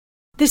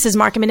This is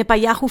Market Minute by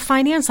Yahoo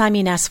Finance. I'm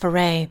Ines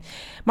Ferre.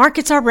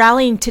 Markets are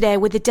rallying today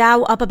with the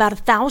Dow up about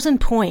 1,000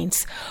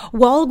 points.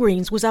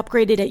 Walgreens was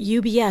upgraded at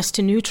UBS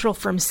to neutral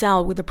from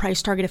sell with a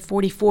price target of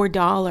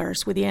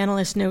 $44, with the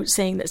analyst note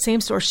saying that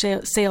same-store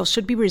sales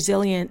should be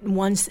resilient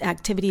once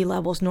activity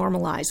levels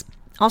normalize.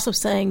 Also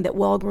saying that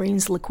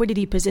Walgreens'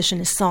 liquidity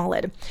position is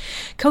solid.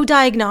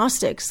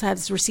 Co-Diagnostics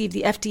has received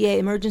the FDA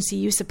emergency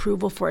use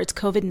approval for its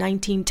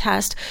COVID-19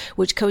 test,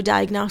 which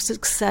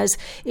Co-Diagnostics says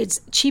it's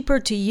cheaper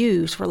to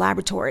use for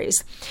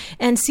laboratories.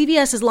 And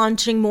CVS is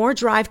launching more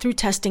drive-through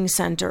testing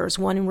centers,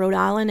 one in Rhode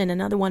Island and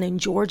another one in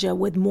Georgia,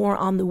 with more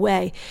on the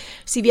way.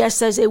 CVS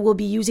says it will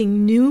be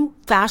using new,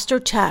 faster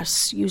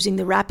tests using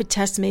the rapid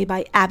tests made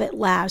by Abbott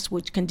Labs,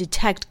 which can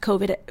detect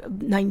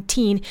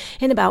COVID-19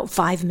 in about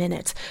 5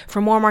 minutes. For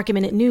more Market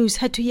Minute news,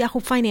 head to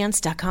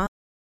yahoofinance.com.